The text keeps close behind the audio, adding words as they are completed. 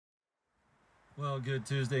Well, good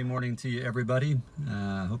Tuesday morning to you, everybody.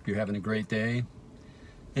 Hope you're having a great day.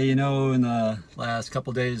 Hey, you know, in the last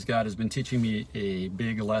couple days, God has been teaching me a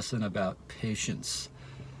big lesson about patience.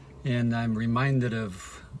 And I'm reminded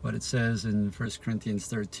of what it says in 1 Corinthians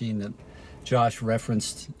 13 that Josh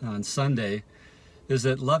referenced on Sunday, is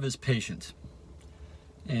that love is patient.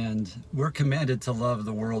 And we're commanded to love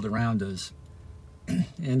the world around us.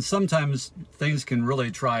 And sometimes things can really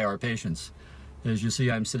try our patience. As you see,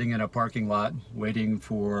 I'm sitting in a parking lot waiting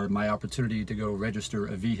for my opportunity to go register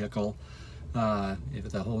a vehicle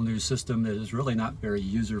with a whole new system that is really not very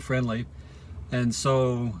user-friendly. And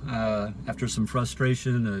so after some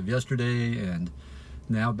frustration of yesterday and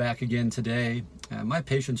now back again today, my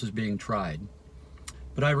patience is being tried.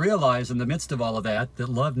 But I realize in the midst of all of that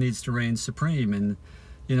love needs to reign supreme. And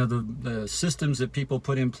you know, the systems that people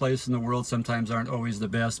put in place in the world sometimes aren't always the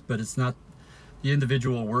best, but it's not the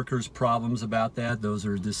individual workers' problems about that. Those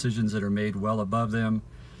are decisions that are made well above them.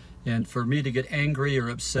 And for me to get angry or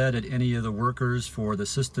upset at any of the workers for the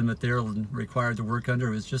system that they're required to work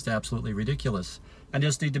under is just absolutely ridiculous. I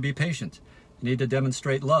just need to be patient. I need to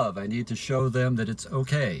demonstrate love. I need to show them that it's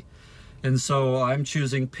okay. And so I'm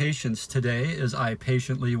choosing patience today as I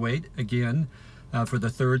patiently wait again for the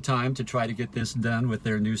third time to try to get this done with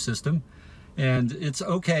their new system. And it's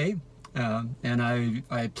okay. And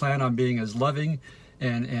I plan on being as loving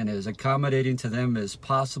and as accommodating to them as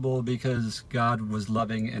possible because God was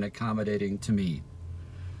loving and accommodating to me.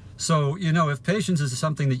 So, you know, if patience is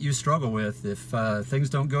something that you struggle with, if things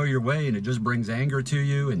don't go your way and it just brings anger to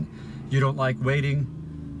you and you don't like waiting,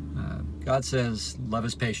 God says love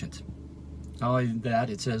is patient. Not only that,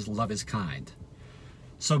 it says love is kind.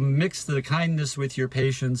 So mix the kindness with your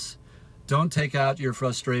patience. Don't take out your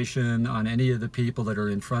frustration on any of the people that are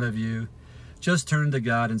in front of you. Just turn to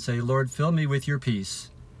God and say, Lord, fill me with your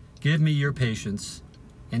peace, give me your patience,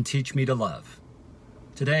 and teach me to love.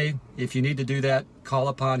 Today, if you need to do that, call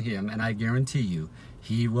upon Him, and I guarantee you,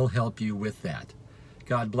 He will help you with that.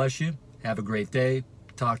 God bless you. Have a great day.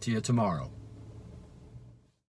 Talk to you tomorrow.